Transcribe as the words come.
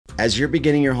As you're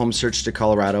beginning your home search to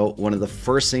Colorado, one of the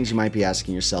first things you might be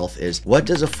asking yourself is, what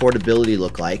does affordability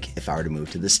look like if I were to move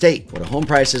to the state? What do home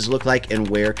prices look like, and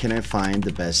where can I find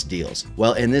the best deals?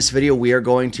 Well, in this video, we are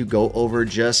going to go over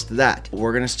just that.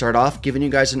 We're going to start off giving you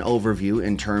guys an overview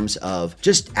in terms of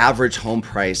just average home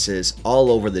prices all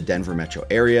over the Denver metro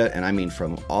area. And I mean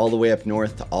from all the way up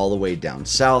north to all the way down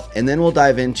south. And then we'll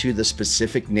dive into the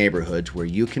specific neighborhoods where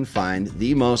you can find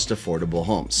the most affordable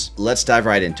homes. Let's dive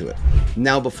right into it.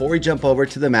 Now, before we jump over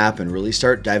to the map and really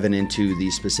start diving into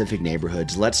these specific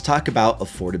neighborhoods, let's talk about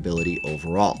affordability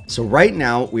overall. So right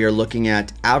now we are looking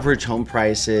at average home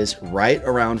prices right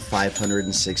around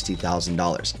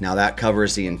 $560,000. Now that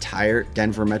covers the entire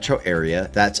Denver metro area.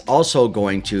 That's also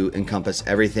going to encompass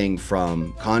everything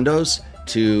from condos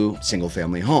to single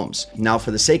family homes. Now, for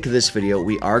the sake of this video,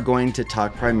 we are going to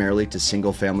talk primarily to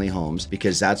single family homes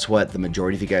because that's what the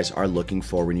majority of you guys are looking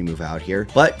for when you move out here.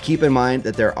 But keep in mind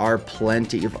that there are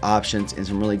plenty of options and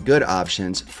some really good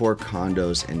options for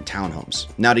condos and townhomes.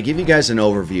 Now, to give you guys an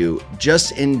overview,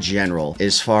 just in general,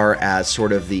 as far as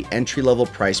sort of the entry-level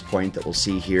price point that we'll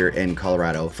see here in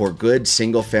Colorado for good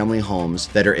single family homes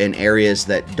that are in areas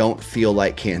that don't feel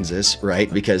like Kansas,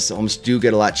 right? Because homes do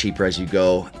get a lot cheaper as you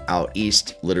go out east,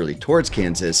 literally towards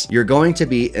Kansas. You're going to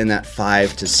be in that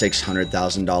 $500,000 to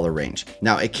 $600,000 range.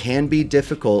 Now, it can be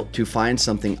difficult to find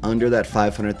something under that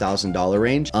 $500,000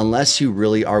 range unless you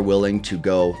really are willing to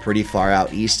go pretty far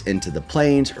out east into the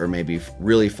plains, or maybe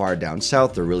really far down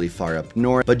south or really far up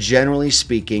north. But generally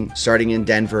speaking, starting in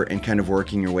Denver and kind of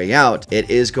working your way out, it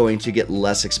is going to get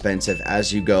less expensive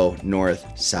as you go north,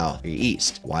 south, or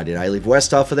east. Why did I leave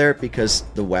west off of there? Because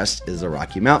the west is the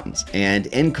Rocky Mountains. And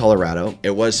in Colorado,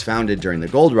 it was founded during the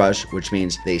gold rush, which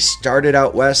means they started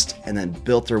out west and then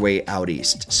built their way out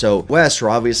east. So west, we're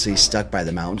obviously stuck by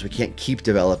the mountains. We can't keep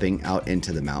developing out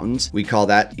into the mountains. We call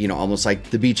that, almost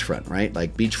like the beachfront, right?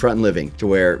 Like beachfront living, to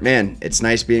where, man, it's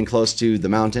nice being close to the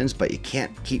mountains, but you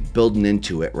can't keep building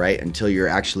into it, right? Until you're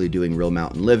actually doing real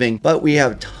mountain living. But we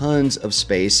have tons of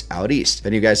space out east.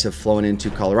 If you guys have flown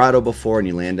into Colorado before and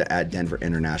you land at Denver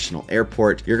International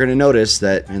Airport, you're going to notice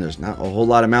that, man, there's not a whole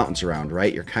lot of mountains around,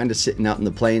 right? You're kind of sitting out in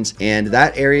the plains, and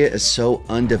that area is so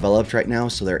undeveloped right now,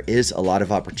 so there is a lot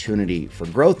of opportunity for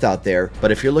growth out there.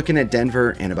 But if you're looking at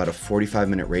Denver and about a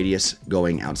 45-minute radius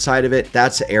going outside of it,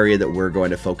 that's the area that we're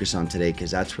going to focus on today,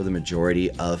 because that's where the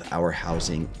majority of our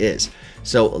housing is.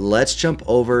 So let's jump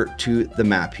over to the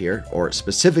map here, or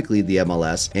specifically the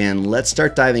MLS, and let's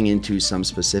start diving into some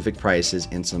specific prices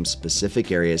in some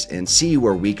specific areas and see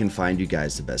where we can find you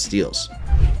guys the best deals.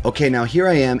 Okay, now here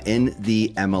I am in the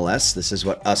MLS. This is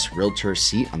what us realtors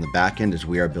see on the back end as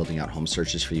we are building out home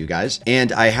searches for you guys.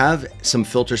 And I have some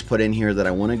filters put in here that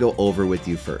I want to go over with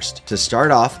you first. To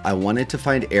start off, I wanted to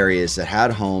find areas that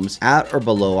had homes at or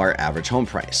below our average home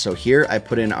price. So here I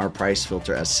put in our price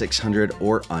filter as 600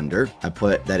 or under. I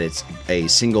put that it's a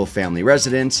single family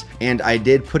residence, and I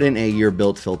did put in a year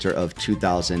build filter of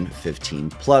 2015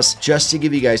 plus, just to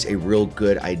give you guys a real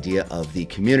good idea of the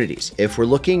communities. If we're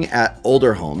looking at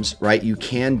older homes, right, you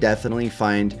can definitely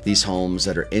find these homes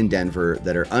that are in Denver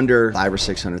that are under $500,000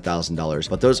 or $600,000,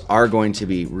 but those are going to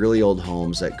be really old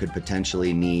homes that could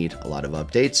potentially need a lot of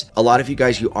updates. A lot of you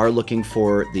guys, you are looking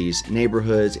for these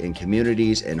neighborhoods and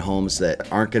communities and homes that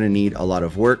aren't going to need a lot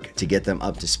of work to get them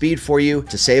up to speed for you.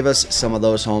 To save us some of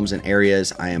those homes and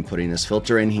areas, I am putting this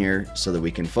filter in here so that we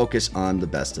can focus on the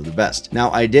best of the best. Now,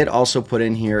 I did also put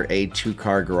in here a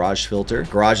 2-car garage filter.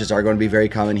 Garages are going to be very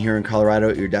common here in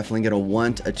Colorado. You're definitely going to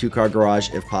want a 2-car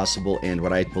garage if possible. And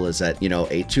what I feel is that,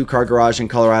 a 2-car garage in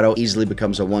Colorado easily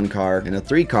becomes a 1-car, and a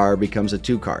 3-car becomes a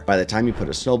 2-car. By the time you put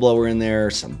a snowblower in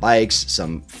there, some bikes,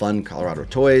 some fun Colorado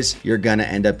toys, you're gonna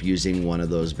end up using one of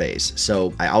those bays.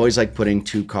 So I always like putting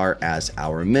 2-car as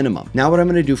our minimum. Now, what I'm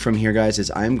gonna do from here, guys,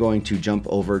 is I'm going to jump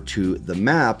over to the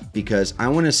map, because I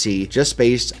wanna see, just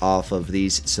based off of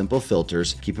these simple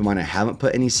filters, keep in mind I haven't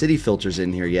put any city filters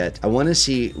in here yet, I wanna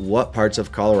see what parts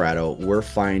of Colorado we're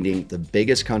finding the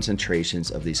biggest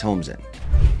concentrations of these homes in.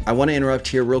 I want to interrupt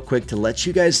here real quick to let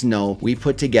you guys know we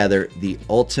put together the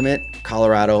ultimate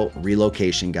Colorado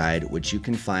relocation guide, which you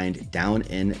can find down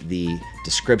in the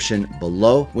description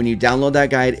below. When you download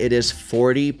that guide, it is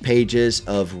 40 pages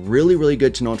of really, really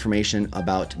good to know information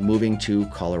about moving to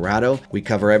Colorado. We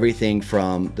cover everything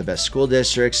from the best school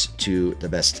districts to the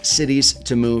best cities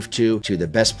to move to the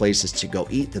best places to go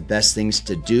eat, the best things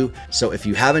to do. So if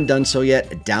you haven't done so yet,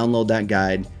 download that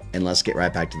guide and let's get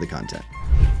right back to the content.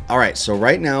 All right, so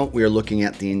right now we are looking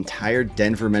at the entire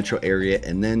Denver metro area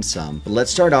and then some. But let's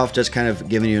start off just kind of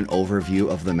giving you an overview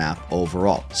of the map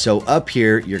overall. So up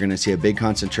here, you're gonna see a big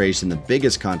concentration, the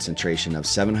biggest concentration of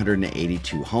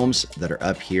 782 homes that are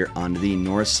up here on the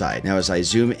north side. Now, as I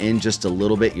zoom in just a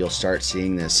little bit, you'll start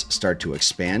seeing this start to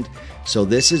expand. So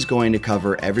this is going to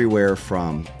cover everywhere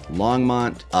from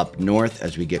Longmont up north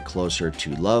as we get closer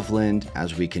to Loveland,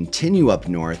 as we continue up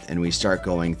north and we start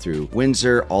going through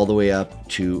Windsor all the way up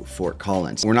to Fort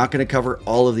Collins. We're not going to cover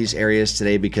all of these areas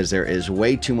today because there is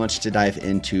way too much to dive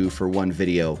into for one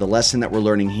video. The lesson that we're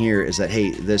learning here is that, hey,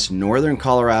 this northern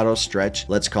Colorado stretch,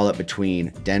 let's call it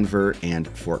between Denver and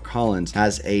Fort Collins,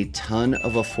 has a ton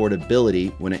of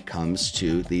affordability when it comes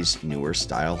to these newer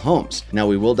style homes. Now,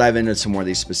 we will dive into some more of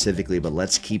these specifically, but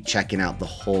let's keep checking out the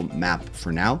whole map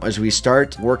for now. As we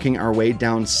start working our way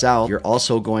down south, you're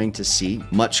also going to see,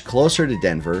 much closer to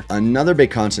Denver, another big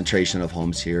concentration of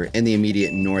homes here in the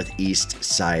immediate northeast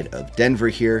side of Denver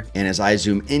here. And as I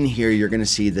zoom in here, you're going to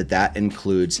see that that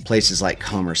includes places like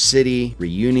Commerce City,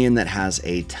 Reunion that has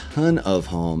a ton of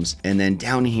homes, and then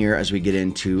down here as we get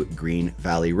into Green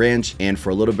Valley Ranch. And for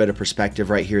a little bit of perspective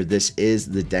right here, this is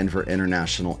the Denver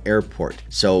International Airport.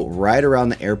 So right around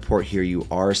the airport here, you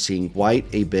are seeing quite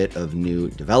a bit of new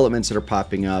developments that are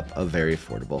popping up of very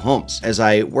affordable homes. As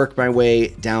I work my way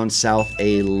down south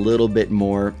a little bit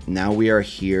more, now we are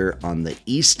here on the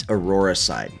East Aurora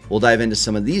side. We'll dive into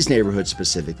some of these neighborhoods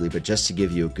specifically, but just to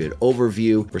give you a good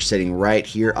overview, we're sitting right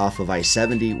here off of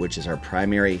I-70, which is our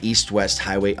primary east-west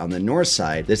highway on the north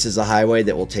side. This is a highway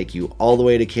that will take you all the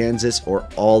way to Kansas or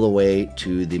all the way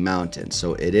to the mountains.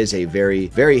 So it is a very,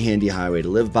 very handy highway to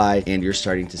live by, and you're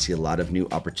starting to see a lot of new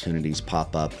opportunities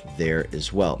pop up there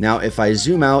as well. Now, if I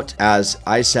zoom out, as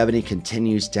I-70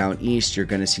 continues down east, you're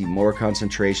going to see more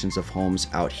concentrations of homes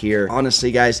out here.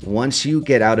 Honestly, guys, once you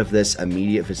get out of this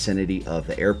immediate vicinity of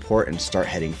the airport and start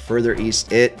heading further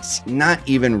east, it's not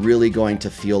even really going to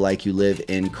feel like you live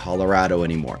in Colorado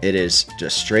anymore. It is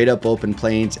just straight up open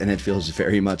plains, and it feels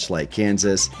very much like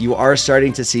Kansas. You are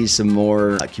starting to see some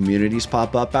more communities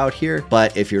pop up out here,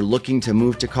 but if you're looking to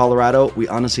move to Colorado, we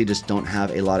honestly just don't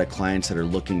have a lot of clients that are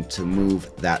looking to move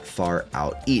that far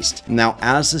out east. Now,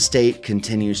 as the state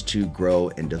continues to grow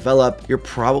and develop, you're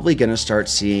probably going to start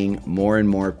seeing more and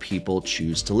more people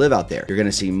choose to live out there. You're going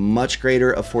to see much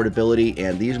greater affordability,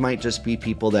 and these might just be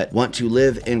people that want to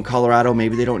live in Colorado.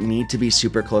 Maybe they don't need to be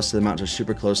super close to the mountains or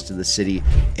super close to the city.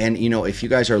 And you know, if you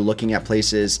guys are looking at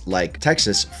places like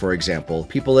Texas, for example,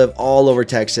 people live all over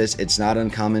Texas. It's not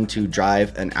uncommon to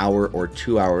drive an hour or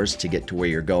 2 hours to get to where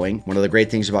you're going. One of the great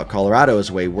things about Colorado is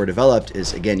the way we're developed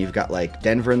is, again, you've got like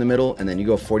Denver in the middle, and then you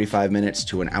go 45 minutes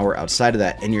to an hour outside of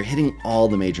that, and you're hitting all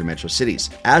the major metro cities.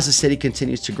 As the city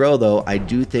continues to grow, though, I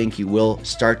do think you will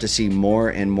start to see more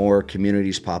and more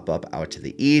communities pop up out to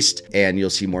the east, and you'll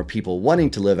see more people wanting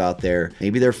to live out there.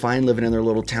 Maybe they're fine living in their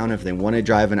little town. If they want to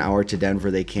drive an hour to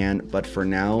Denver, they can, but for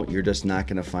now, you're just not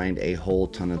going to find a whole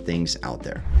ton of things out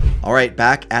there. All right,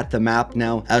 back at the map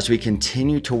now. As we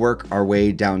continue to work our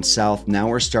way down south, now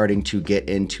we're starting to get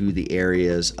into the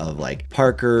areas of like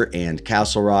Parker and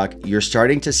Castle Rock. You're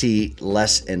starting to see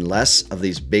less and less of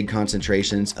these big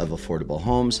concentrations of affordable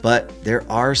homes, but there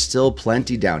are still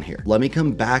plenty down here. Let me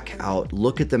come back out,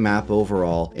 look at the map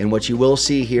overall, and what you will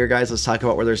see here, guys, let's talk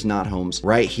about where there's not homes.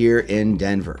 Right here in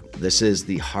Denver. This is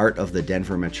the heart of the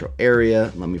Denver metro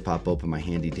area. Let me pop open my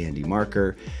handy dandy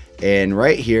marker. And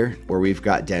right here, where we've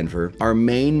got Denver, our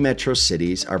main metro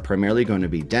cities are primarily going to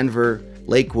be Denver,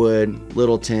 Lakewood,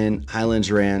 Littleton,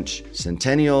 Highlands Ranch,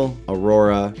 Centennial,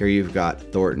 Aurora. Here you've got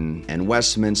Thornton and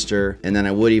Westminster. And then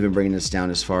I would even bring this down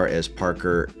as far as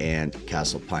Parker and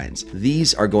Castle Pines.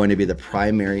 These are going to be the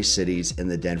primary cities in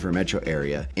the Denver metro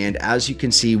area. And as you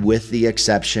can see, with the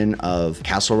exception of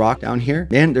Castle Rock down here,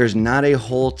 man, there's not a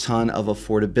whole ton of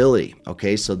affordability.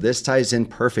 Okay, so this ties in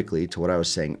perfectly to what I was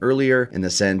saying earlier in the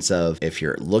sense of if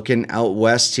you're looking out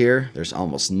west here, there's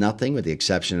almost nothing with the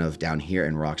exception of down here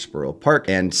in Roxborough Park.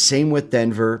 And same with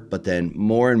Denver, but then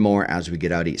more and more as we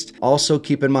get out east. Also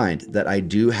keep in mind that I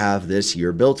do have this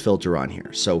year built filter on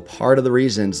here. So part of the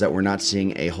reasons that we're not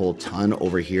seeing a whole ton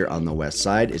over here on the west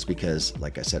side is because,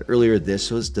 like I said earlier,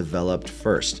 this was developed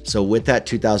first. So with that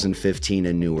 2015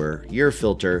 and newer year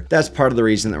filter, that's part of the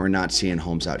reason that we're not seeing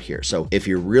homes out here. So if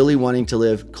you're really wanting to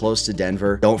live close to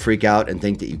Denver, don't freak out and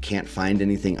think that you can't find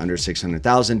anything under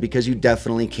 600,000 because you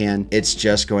definitely can. It's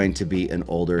just going to be an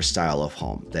older style of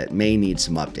home that may need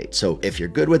some updates. So if you're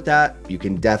good with that, you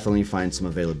can definitely find some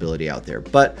availability out there.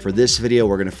 But for this video,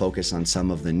 we're going to focus on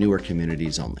some of the newer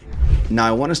communities only. Now,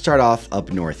 I want to start off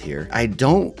up north here. I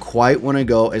don't quite want to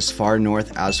go as far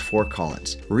north as Fort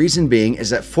Collins. Reason being is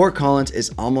that Fort Collins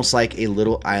is almost like a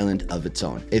little island of its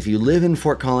own. If you live in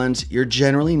Fort Collins, you're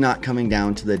generally not coming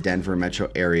down to the Denver metro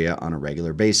area on a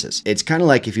regular basis. It's kind of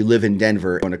like if you live in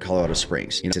Denver going to Colorado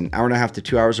Springs. You know, it's an hour and a half to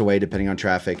 2 hours away, depending on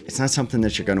traffic. It's not something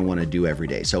that you're going to want to do every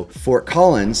day. So Fort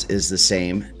Collins is the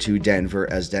same to Denver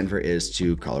as Denver is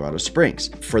to Colorado Springs.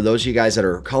 For those of you guys that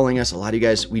are calling us, a lot of you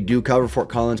guys, we do cover Fort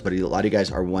Collins, but a lot of you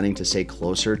guys are wanting to stay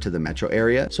closer to the metro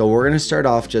area. So we're going to start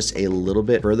off just a little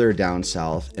bit further down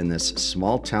south in this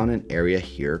small town and area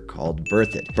here called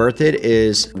Berthoud. Berthoud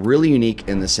is really unique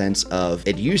in the sense of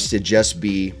it used to just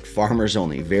be farmers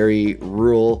only, very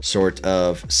rural sort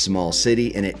of small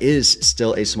city, and it is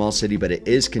still a small city, but it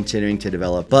is continuing to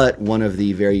develop. But one of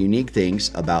the very unique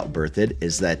things about Berthoud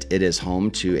is that it is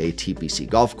home to a TPC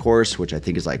golf course, which I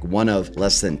think is like one of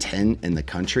less than 10 in the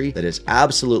country. That is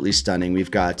absolutely stunning.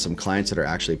 We've got some clients that are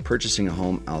actually purchasing a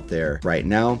home out there right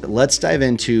now. But let's dive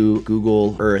into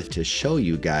Google Earth to show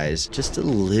you guys just a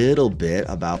little bit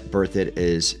about Berthoud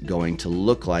is going to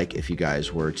look like if you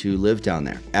guys were to live down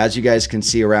there. As you guys can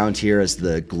see around here, as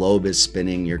the globe is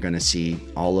spinning, you're going to see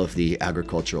all of the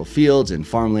agricultural fields and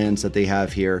farmlands that they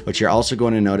have here. What you're also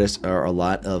going to notice are a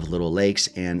lot of little lakes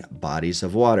and bodies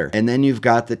of water. And then you've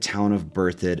got the town of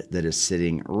Berthoud that is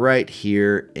sitting right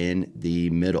here in the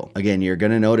middle. Again, you're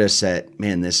going to notice that,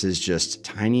 man, this is just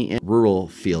tiny and rural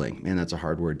feeling. Man, that's a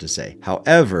hard word to say.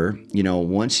 However, you know,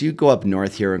 once you go up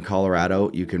north here in Colorado,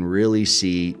 you can really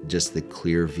see just the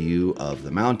clear view of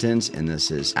the mountains. And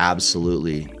this is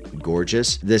absolutely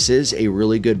gorgeous. This is a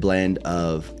really good blend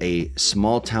of a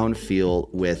small town feel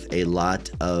with a lot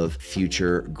of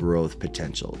future growth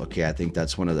potential. Okay, I think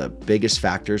that's one of the biggest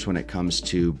factors when it comes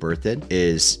to Berthoud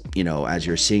is, you know, as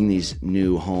you're seeing these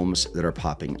new homes that are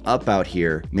popping up out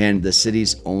here, man, the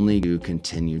city's only to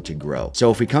continue to grow. So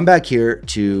if we come back here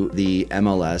to the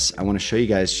MLS, I want to show you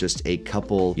guys just a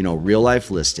couple, you know, real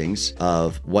life listings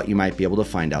of what you might be able to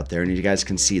find out there. And you guys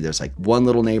can see there's like one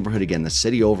little neighborhood. Again, the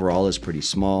city overall is pretty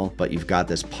small, but you've got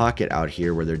this pocket out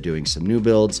here where they're doing some new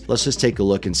builds. Let's just take a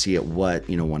look and see at what,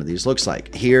 you know, one of these looks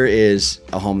like. Here is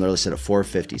a home they're listed at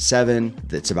 $457.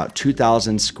 That's about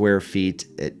 2,000 square feet.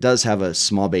 It does have a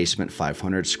small basement,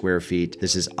 500 square feet.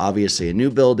 This is obviously a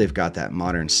new build. They've got that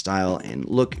modern style and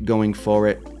look going for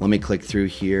it. Let me click through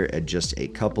here at just a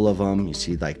couple of them. You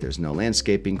see like there's no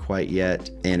landscaping quite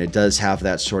yet. And it does have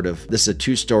that sort of, this is a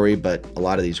 2-story, but a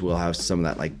lot of these will have some of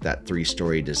that, like that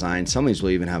 3-story design. Some of these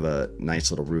will even have a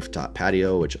nice little rooftop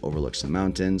patio, which overlooks the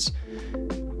mountains.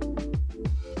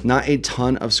 Not a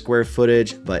ton of square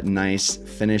footage, but nice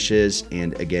finishes,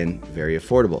 and again, very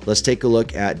affordable. Let's take a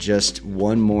look at just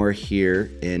one more here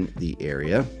in the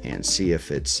area and see if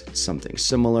it's something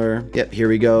similar. Yep, here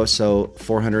we go. So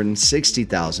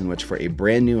 460,000, which for a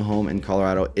brand new home in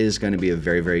Colorado is going to be a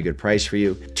very, very good price for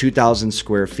you. 2,000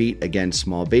 square feet, again,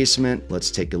 small basement.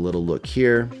 Let's take a little look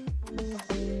here.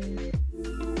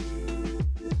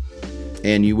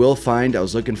 And you will find, I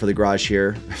was looking for the garage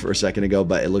here for a second ago,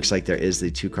 but it looks like there is the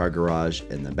 2-car garage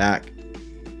in the back.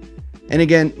 And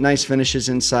again, nice finishes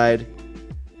inside,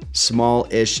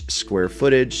 small-ish square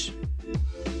footage.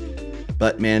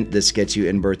 But man, this gets you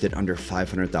in Berthoud under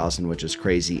 500,000, which is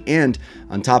crazy. And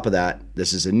on top of that,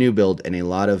 this is a new build, and a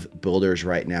lot of builders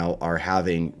right now are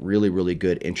having really, really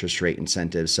good interest rate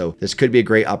incentives. So this could be a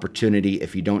great opportunity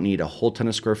if you don't need a whole ton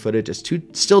of square footage. It's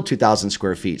still 2,000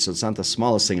 square feet, so it's not the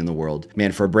smallest thing in the world.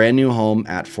 Man, for a brand new home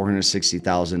at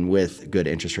 460,000 with good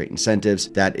interest rate incentives,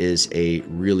 that is a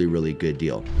really, really good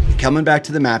deal. Coming back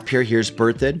to the map here, here's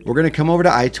Berthoud. We're gonna come over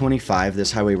to I-25,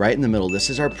 this highway right in the middle. This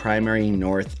is our primary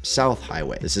north-south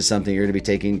highway. This is something you're gonna be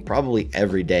taking probably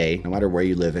every day, no matter where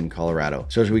you live in Colorado.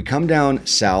 So as we come down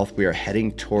south, we are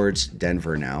heading towards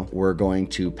Denver now. We're going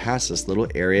to pass this little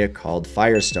area called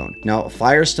Firestone. Now,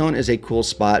 Firestone is a cool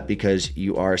spot because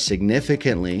you are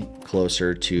significantly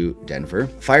closer to Denver.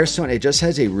 Firestone, it just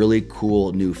has a really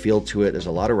cool new feel to it. There's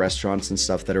a lot of restaurants and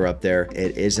stuff that are up there.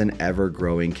 It is an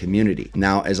ever-growing community.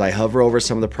 Now, as I hover over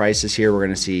some of the prices here, we're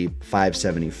going to see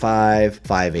 $575,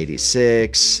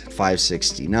 $586,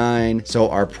 $569. So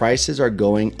our prices are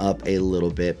going up a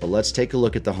little bit, but let's take a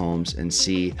look at the homes and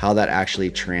see how that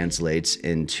actually translates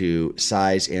into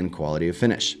size and quality of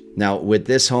finish. Now with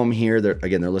this home here, they're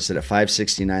listed at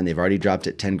 $569. They've already dropped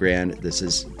it 10 grand. This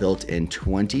is built in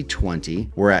 2020.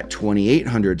 We're at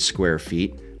 2,800 square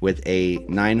feet with a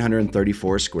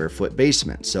 934 square foot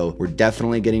basement. So we're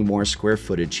definitely getting more square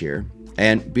footage here.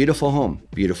 And beautiful home,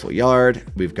 beautiful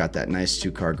yard. We've got that nice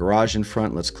 2-car garage in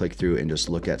front. Let's click through and just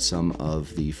look at some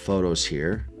of the photos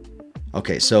here.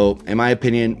 Okay, so in my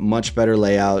opinion, much better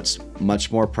layouts,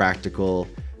 much more practical.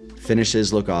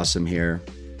 Finishes look awesome here.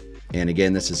 And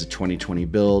again, this is a 2020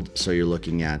 build, so you're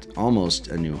looking at almost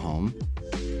a new home.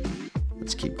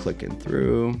 Let's keep clicking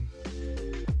through.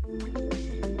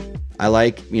 I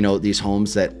like, these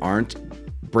homes that aren't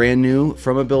brand new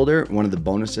from a builder. One of the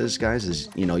bonuses, guys, is,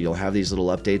 you'll have these little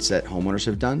updates that homeowners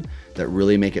have done that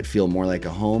really make it feel more like a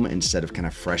home instead of kind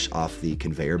of fresh off the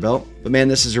conveyor belt. But man,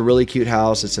 this is a really cute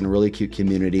house. It's in a really cute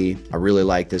community. I really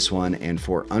like this one. And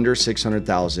for under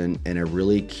 600,000 in a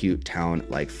really cute town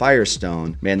like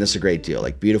Firestone, man, this is a great deal.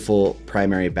 Like, beautiful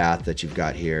primary bath that you've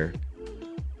got here.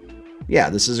 Yeah,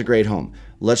 this is a great home.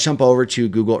 Let's jump over to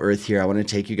Google Earth here. I want to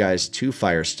take you guys to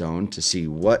Firestone to see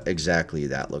what exactly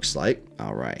that looks like.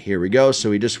 All right, here we go. So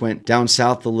we just went down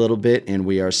south a little bit and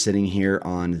we are sitting here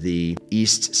on the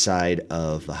east side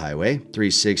of the highway.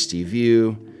 360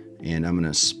 view. And I'm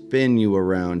going to spin you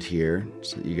around here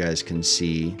so that you guys can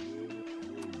see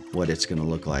what it's going to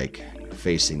look like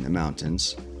facing the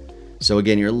mountains. So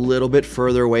again, you're a little bit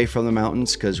further away from the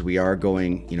mountains because we are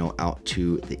going, out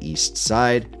to the east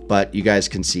side. But you guys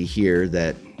can see here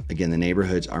that, again, the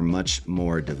neighborhoods are much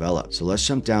more developed. So let's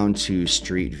jump down to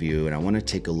street view, and I want to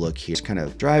take a look here. Just kind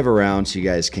of drive around so you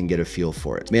guys can get a feel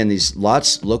for it. Man, these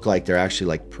lots look like they're actually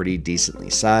like pretty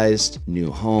decently sized. New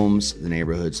homes. The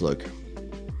neighborhoods look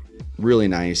really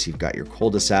nice. You've got your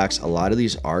cul-de-sacs. A lot of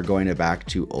these are going back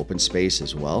to open space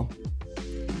as well.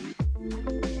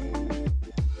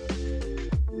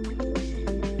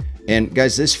 And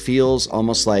guys, this feels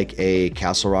almost like a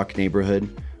Castle Rock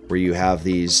neighborhood where you have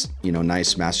these,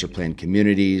 nice master plan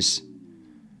communities.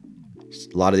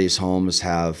 A lot of these homes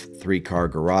have 3-car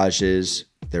garages.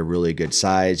 They're really good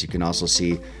size. You can also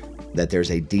see that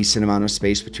there's a decent amount of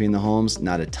space between the homes,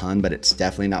 not a ton, but it's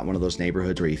definitely not one of those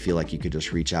neighborhoods where you feel like you could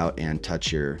just reach out and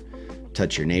touch your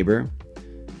neighbor.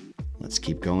 Let's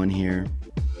keep going here.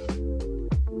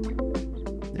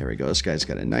 There we go. This guy's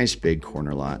got a nice big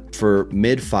corner lot. For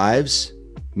mid-5s,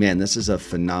 man, this is a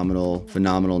phenomenal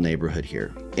neighborhood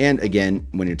here. And again,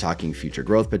 when you're talking future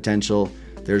growth potential,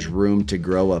 there's room to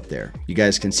grow up there. You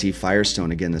guys can see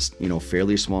Firestone, again, this,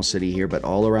 fairly small city here, but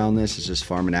all around this is just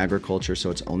farm and agriculture. So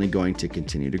it's only going to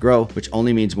continue to grow, which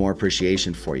only means more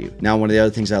appreciation for you. Now, one of the other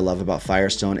things I love about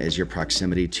Firestone is your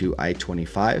proximity to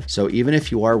I-25. So even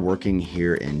if you are working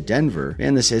here in Denver,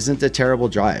 man, this isn't a terrible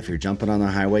drive. You're jumping on the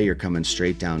highway, you're coming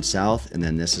straight down south, and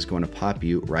then this is going to pop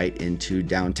you right into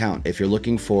downtown. If you're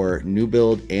looking for new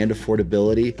build and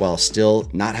affordability while still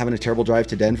not having a terrible drive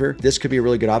to Denver, this could be a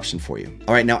really good option for you.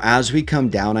 All right, now as we come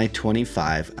down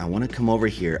I-25, I want to come over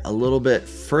here a little bit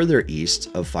further east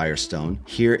of Firestone,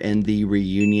 here in the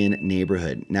Reunion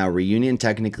neighborhood. Now, Reunion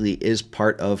technically is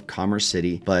part of Commerce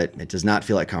City, but it does not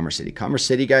feel like Commerce City. Commerce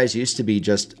City, guys, used to be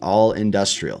just all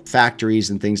industrial, factories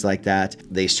and things like that.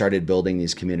 They started building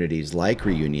these communities like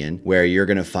Reunion, where you're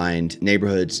going to find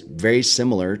neighborhoods very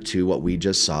similar to what we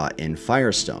just saw in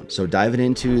Firestone. So diving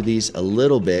into these a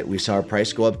little bit, we saw our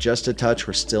price go up just a touch.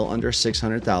 We're still under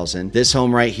 600,000. This home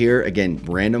right here, again,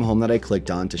 random home that I clicked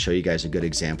on to show you guys a good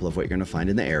example of what you're going to find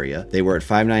in the area. They were at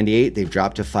 $598. They've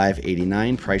dropped to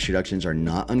 $589. Price reductions are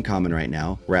not uncommon right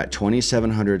now. We're at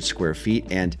 2,700 square feet.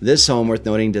 And this home, worth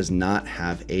noting, does not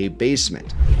have a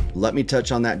basement. Let me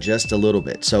touch on that just a little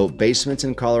bit. So basements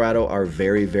in Colorado are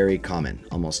very, very common.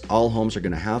 Almost all homes are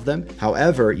going to have them.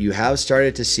 However, you have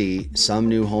started to see some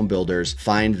new home builders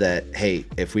find that, hey,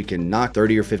 if we can knock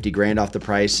 30 or 50 grand off the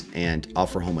price and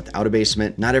offer a home without a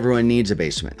basement, not everyone needs a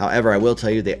basement. However, I will tell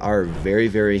you they are very,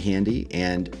 very handy.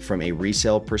 And from a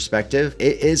resale perspective,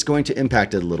 it is going to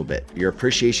impact it a little bit. Your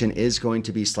appreciation is going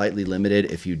to be slightly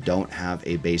limited if you don't have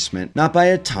a basement. Not by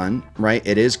a ton, right?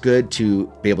 It is good to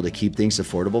be able to keep things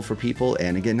affordable for people.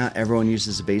 And again, not everyone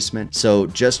uses a basement. So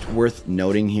just worth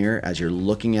noting here as you're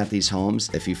looking at these homes,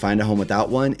 if you find a home without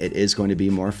one, it is going to be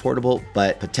more affordable,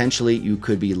 but potentially you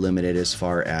could be limited as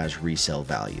far as resale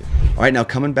value. All right, now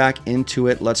coming back into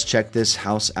it, let's check this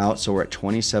house out. So we're at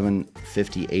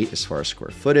 2758 as far as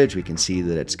square footage. We can see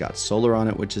that it's got solar on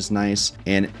it, which is nice.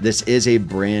 And this is a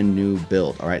brand new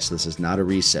build. All right, so this is not a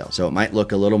resale. So it might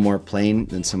look a little more plain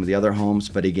than some of the other homes,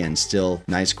 but again, still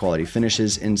nice quality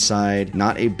finishes inside.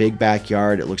 Not a big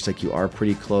backyard. It looks like you are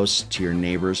pretty close to your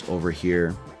neighbors over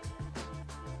here.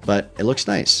 but it looks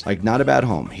nice. Like, not a bad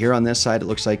home. Here on this side, it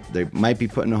looks like they might be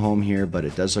putting a home here, but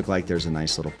it does look like there's a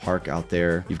nice little park out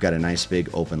there. You've got a nice big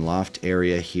open loft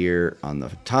area here on the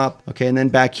top. Okay, and then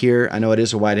back here, I know it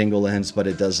is a wide angle lens, but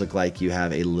it does look like you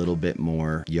have a little bit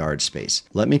more yard space.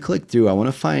 Let me click through. I want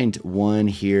to find one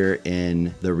here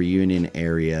in the Reunion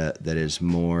area that is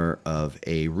more of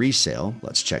a resale.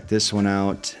 Let's check this one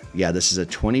out. Yeah, this is a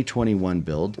 2021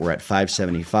 build. We're at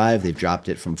 575. They've dropped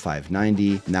it from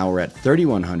 590. Now we're at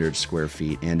 3,100 square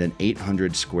feet and an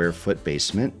 800 square foot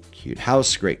basement. Cute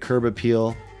house, great curb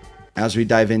appeal. As we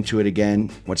dive into it again,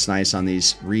 what's nice on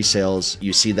these resales,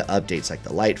 you see the updates like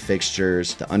the light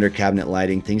fixtures, the under cabinet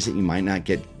lighting, things that you might not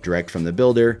get direct from the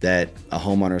builder that a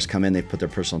homeowner's come in, they put their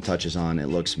personal touches on. It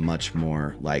looks much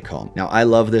more like home. Now, I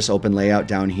love this open layout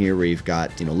down here where you've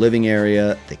got, living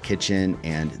area, the kitchen,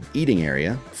 and eating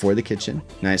area for the kitchen.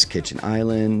 Nice kitchen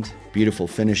island, beautiful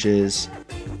finishes.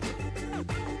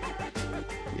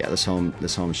 Yeah, this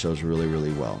home shows really,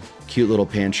 really well. Cute little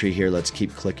pantry here. Let's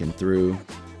keep clicking through.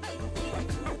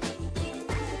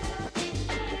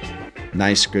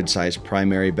 Nice, good sized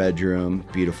primary bedroom,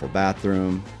 beautiful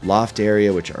bathroom, loft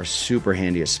area, which are super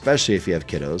handy, especially if you have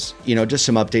kiddos. Just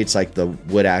some updates like the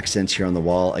wood accents here on the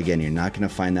wall. Again, you're not going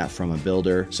to find that from a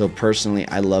builder. So personally,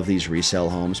 I love these resale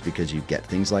homes because you get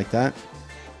things like that.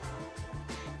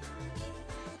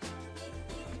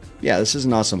 Yeah, this is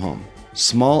an awesome home.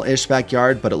 Small-ish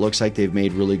backyard, but it looks like they've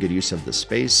made really good use of the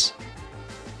space.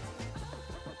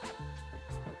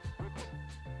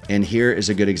 And here is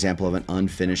a good example of an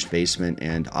unfinished basement.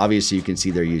 And obviously you can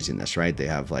see they're using this, right? They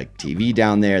have like TV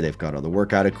down there. They've got all the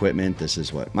workout equipment. This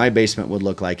is what my basement would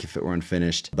look like if it were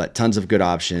unfinished, but tons of good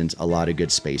options, a lot of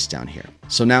good space down here.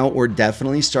 So now we're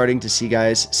definitely starting to see,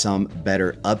 guys, some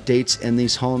better updates in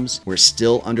these homes. We're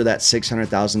still under that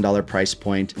 $600,000 price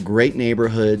point. Great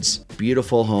neighborhoods,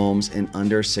 beautiful homes in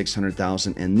under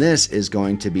 $600,000. And this is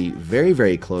going to be very,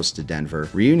 very close to Denver.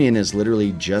 Reunion is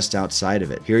literally just outside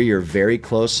of it. Here you're very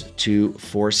close to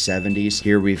 470s.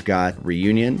 Here we've got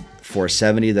Reunion.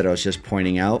 470 that I was just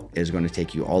pointing out is going to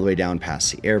take you all the way down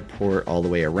past the airport, all the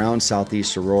way around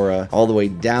Southeast Aurora, all the way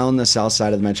down the south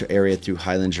side of the metro area through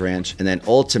Highlands Ranch, and then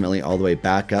ultimately all the way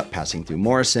back up, passing through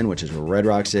Morrison, which is where Red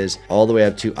Rocks is, all the way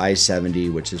up to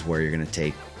I-70, which is where you're going to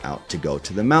take out to go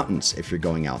to the mountains if you're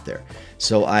going out there.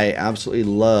 So I absolutely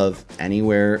love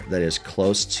anywhere that is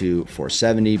close to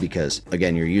 470 because,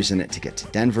 again, you're using it to get to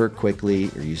Denver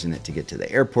quickly, you're using it to get to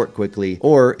the airport quickly,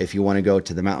 or if you want to go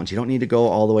to the mountains, you don't need to go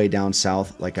all the way down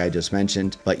south like I just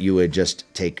mentioned, but you would just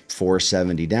take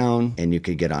 470 down and you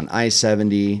could get on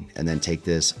I-70 and then take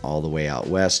this all the way out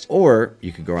west, or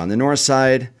you could go on the north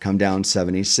side, come down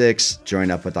 76,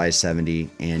 join up with I-70,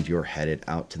 and you're headed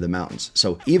out to the mountains.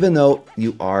 So even though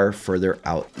you are further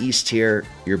out east here,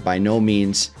 you're by no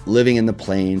means living in the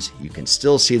plains. You can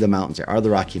still see the mountains. They are the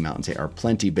Rocky Mountains. They are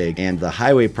plenty big, and the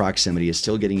highway proximity is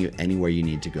still getting you anywhere you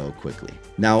need to go quickly.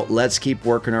 Now let's keep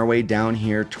working our way down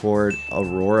here toward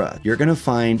Aurora. You're going to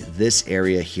find this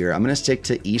area here. I'm going to stick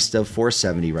to east of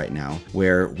 470 right now,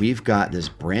 where we've got this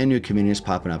brand new communities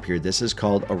popping up here. This is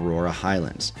called Aurora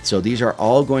Highlands. So these are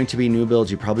all going to be new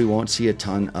builds. You probably won't see a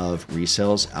ton of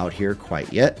resales out here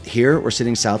quite yet. Here we're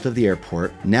sitting south of the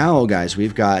airport. Now, guys,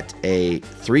 we've got a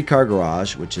 3-car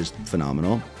garage, which is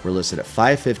phenomenal. We're listed at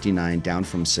 559, down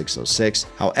from 606.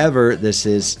 However, this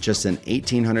is just an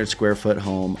 1,800 square foot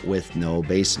home with no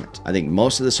basement. I think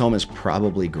most of this home is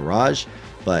probably garage,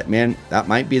 but man, that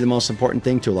might be the most important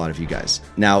thing to a lot of you guys.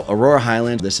 Now, Aurora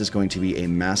Highlands, this is going to be a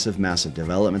massive, massive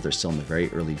development. They're still in the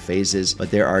very early phases,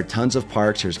 but there are tons of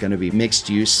parks. There's going to be mixed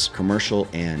use, commercial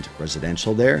and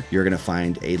residential there. You're going to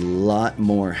find a lot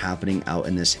more happening out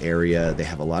in this area. They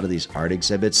have a lot of these art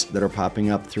exhibits that are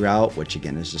popping up throughout, which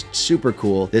again is just super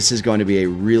cool. This is going to be a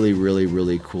really, really,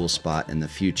 really cool spot in the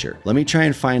future. Let me try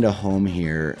and find a home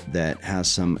here that has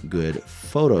some good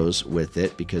photos with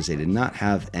it because they did not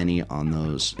have any on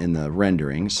those in the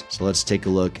renderings. So let's take a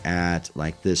look at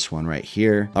like this one right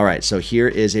here. All right, so here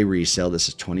is a resale. This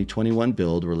is 2021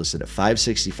 build. We're listed at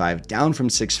 565, down from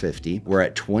 650. We're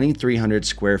at 2,300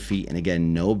 square feet, and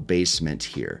again, no basement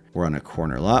here. We're on a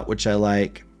corner lot, which I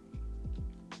like.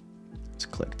 Let's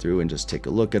click through and just take a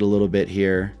look at a little bit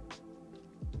here.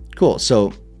 Cool.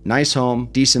 So nice home,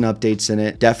 decent updates in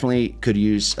it. Definitely could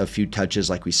use a few touches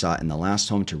like we saw in the last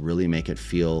home to really make it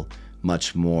feel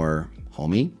much more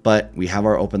homey, but we have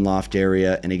our open loft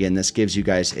area. And again, this gives you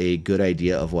guys a good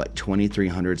idea of what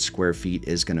 2,300 square feet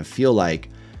is going to feel like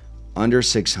under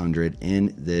 600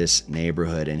 in this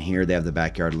neighborhood. And here they have the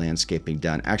backyard landscaping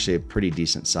done. Actually a pretty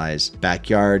decent size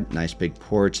backyard, nice big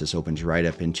porch. This opens right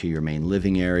up into your main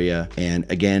living area. And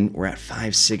again, we're at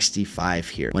 565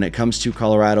 here. When it comes to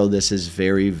Colorado, this is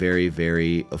very, very,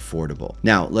 very affordable.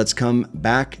 Now let's come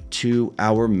back to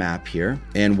our map here.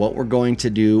 And what we're going to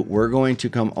do, we're going to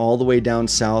come all the way down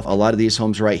south. A lot of these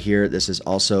homes right here, this is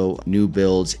also new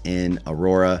builds in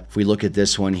Aurora. If we look at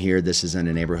this one here, this is in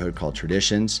a neighborhood called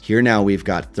Traditions. Here now we've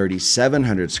got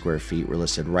 3,700 square feet. We're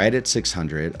listed right at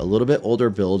 600, a little bit older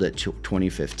build at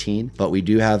 2015, but we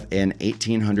do have an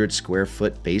 1,800 square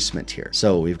foot basement here.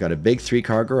 So we've got a big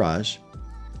 3-car garage.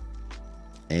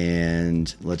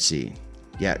 And let's see.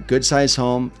 Yeah, good size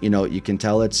home. You know, you can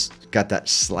tell it's got that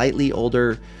slightly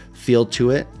older feel to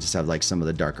it. Just have like some of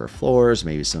the darker floors,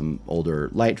 maybe some older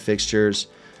light fixtures,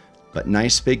 but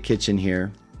nice big kitchen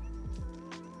here.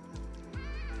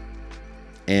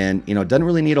 And, you know, it doesn't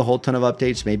really need a whole ton of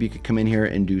updates. Maybe you could come in here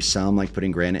and do some, like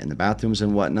putting granite in the bathrooms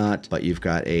and whatnot, but you've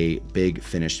got a big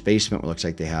finished basement. It looks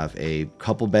like they have a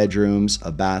couple bedrooms,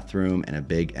 a bathroom, and a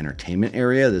big entertainment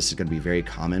area. This is going to be very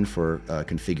common for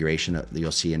configuration that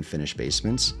you'll see in finished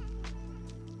basements.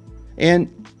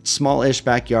 And small-ish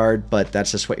backyard, but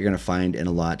that's just what you're going to find in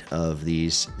a lot of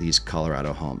these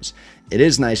Colorado homes. It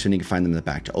is nice when you can find them in the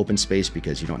back to open space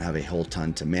because you don't have a whole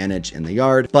ton to manage in the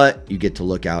yard, but you get to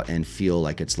look out and feel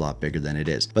like it's a lot bigger than it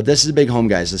is. But this is a big home,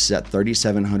 guys. This is at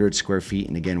 3,700 square feet.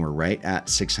 And again, we're right at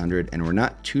 600 and we're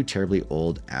not too terribly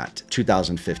old at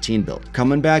 2015 build.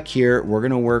 Coming back here, we're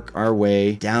going to work our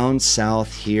way down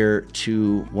south here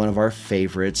to one of our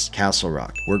favorites, Castle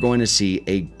Rock. We're going to see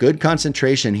a good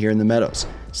concentration here in the Meadows.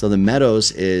 So the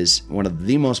Meadows is one of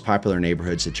the most popular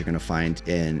neighborhoods that you're going to find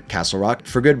in Castle Rock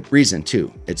for good reason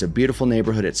too. It's a beautiful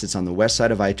neighborhood. It sits on the west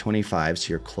side of I-25, so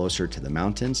you're closer to the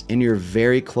mountains and you're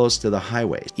very close to the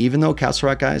highways. Even though Castle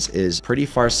Rock, guys, is pretty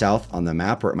far south on the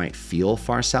map, or it might feel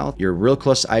far south, you're real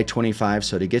close to I-25.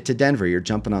 So to get to Denver, you're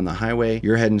jumping on the highway,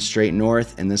 you're heading straight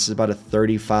north, and this is about a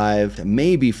 35 to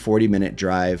maybe 40-minute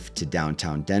drive to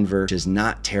downtown Denver, which is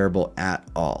not terrible at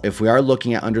all. If we are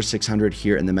looking at under 600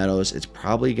 here in the Meadows, it's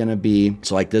probably going to be,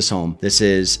 so like this home, this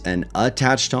is an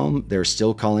attached home. They're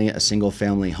still calling it a single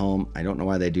family home. I don't know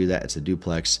why they do that. It's a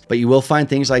duplex, but you will find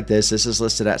things like this. This is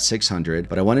listed at 600,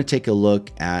 but I want to take a look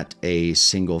at a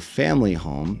single family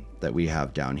home that we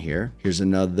have down here. Here's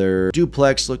another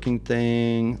duplex looking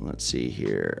thing. Let's see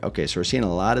here. Okay, so we're seeing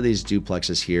a lot of these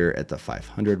duplexes here at the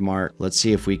 500 mark. Let's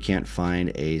see if we can't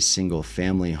find a single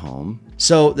family home.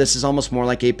 So this is almost more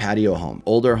like a patio home.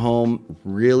 Older home,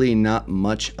 really not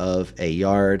much of a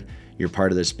yard. You're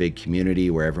part of this big community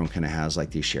where everyone kind of has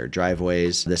like these shared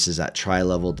driveways. This is that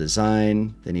tri-level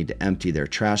design. They need to empty their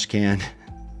trash can.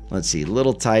 Let's see, a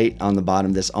little tight on the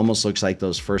bottom. This almost looks like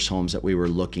those first homes that we were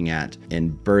looking at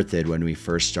in Berthoud when we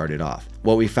first started off.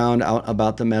 What we found out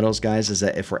about the Meadows, guys, is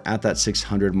that if we're at that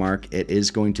 600 mark, it is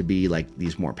going to be like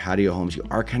these more patio homes. You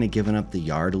are kind of giving up the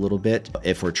yard a little bit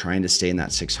if we're trying to stay in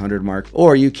that 600 mark,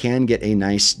 or you can get a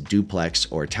nice duplex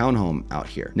or townhome out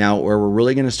here. Now, where we're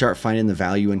really going to start finding the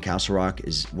value in Castle Rock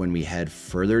is when we head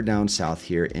further down south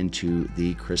here into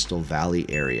the Crystal Valley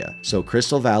area. So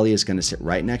Crystal Valley is going to sit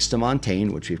right next to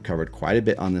Montaigne, which we've covered quite a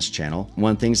bit on this channel.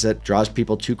 One of the things that draws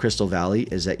people to Crystal Valley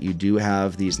is that you do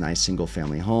have these nice single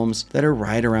family homes that are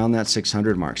right around that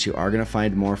 600 mark. So you are going to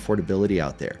find more affordability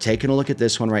out there. Taking a look at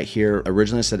this one right here,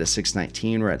 originally set at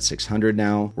 619, we're at 600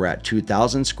 now. We're at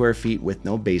 2,000 square feet with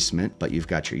no basement, but you've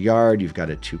got your yard, you've got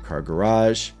a 2-car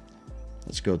garage.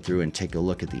 Let's go through and take a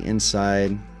look at the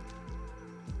inside.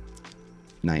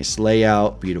 Nice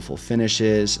layout, beautiful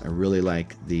finishes. I really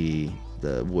like the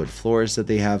wood floors that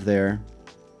they have there.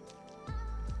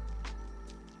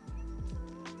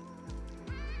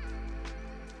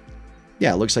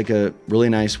 Yeah, it looks like a really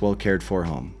nice, well cared for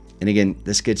home. And again,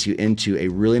 this gets you into a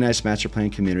really nice master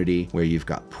plan community where you've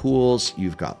got pools,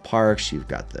 you've got parks, you've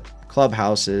got the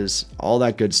clubhouses, all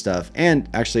that good stuff, and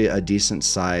actually a decent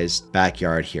sized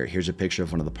backyard here. Here's a picture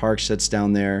of one of the parks that's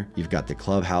down there. You've got the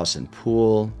clubhouse and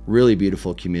pool, really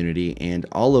beautiful community, and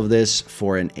all of this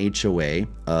for an HOA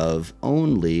of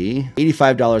only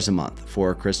 $85 a month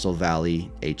for Crystal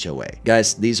Valley HOA.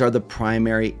 Guys, these are the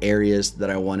primary areas that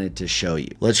I wanted to show you.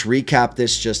 Let's recap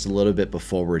this just a little bit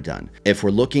before we're done. If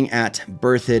we're looking at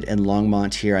Berthoud and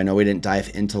Longmont here, I know we didn't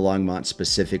dive into Longmont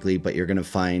specifically, but you're going to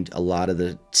find a lot of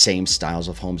the same styles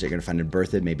of homes that you're going to find in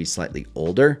Berthoud, maybe slightly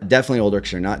older, definitely older,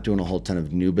 because you're not doing a whole ton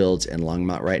of new builds in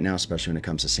Longmont right now, especially when it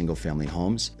comes to single family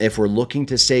homes. If we're looking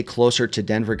to stay closer to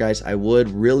Denver, guys, I would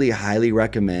really highly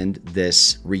recommend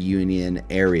this Reunion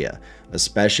area.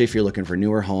 especially if you're looking for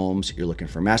newer homes, you're looking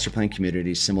for master plan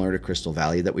communities similar to Crystal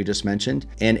Valley that we just mentioned.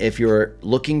 And if you're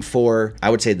looking for, I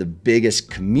would say, the biggest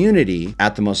community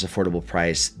at the most affordable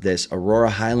price, this Aurora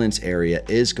Highlands area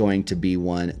is going to be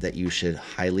one that you should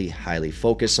highly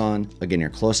focus on. Again, you're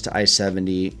close to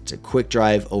I-70. It's a quick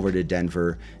drive over to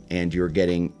Denver, and you're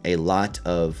getting a lot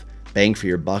of bang for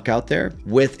your buck out there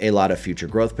with a lot of future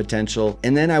growth potential.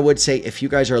 And then I would say if you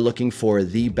guys are looking for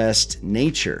the best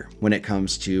nature when it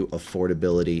comes to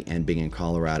affordability and being in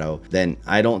Colorado, then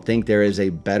I don't think there is a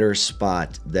better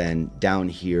spot than down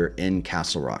here in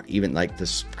Castle Rock, even like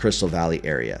this Crystal Valley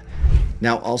area.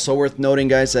 Now, also worth noting,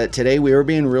 guys, that today we were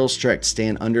being real strict,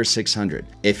 staying under 600.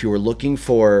 If you were looking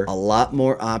for a lot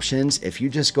more options, if you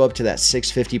just go up to that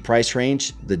 650 price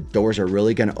range, the doors are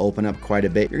really going to open up quite a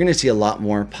bit. You're going to see a lot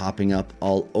more popping up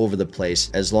all over the place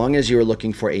as long as you're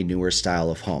looking for a newer style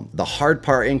of home. The hard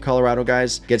part in Colorado,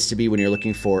 guys, gets to be when you're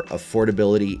looking for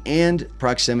affordability and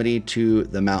proximity to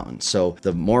the mountains. So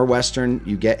the more western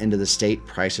you get into the state,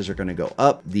 prices are going to go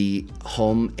up. The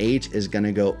home age is going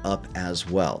to go up as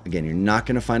well. Again, you're not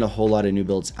going to find a whole lot of new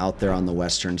builds out there on the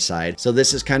western side. So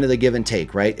this is kind of the give and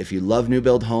take, right? If you love new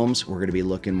build homes, we're going to be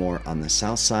looking more on the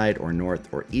south side or north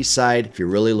or east side. If you're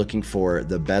really looking for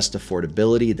the best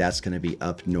affordability, that's going to be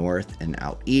up north and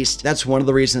out east. That's one of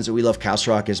the reasons that we love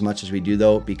Castle Rock as much as we do,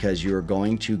 though, because you're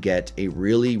going to get a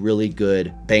really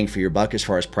good bang for your buck as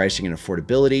far as pricing and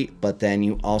affordability, but then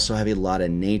you also have a lot of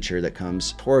nature that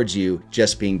comes towards you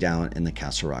just being down in the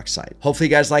Castle Rock side. Hopefully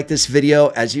you guys like this video.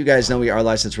 As you guys know, we are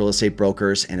licensed real estate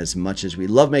brokers, and as much as we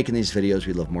love making these videos,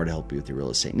 we love more to help you with your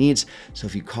real estate needs. So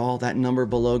if you call that number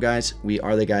below, guys, we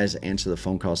are the guys that answer the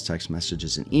phone calls, text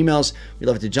messages, and emails. We'd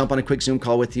love to jump on a quick Zoom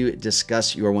call with you,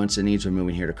 discuss your wants and needs when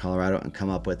moving here to Colorado, and come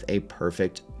up with a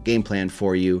perfect game plan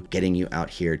for you, getting you out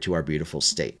here to our beautiful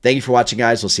state. Thank you for watching,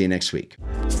 guys. We'll see you next week.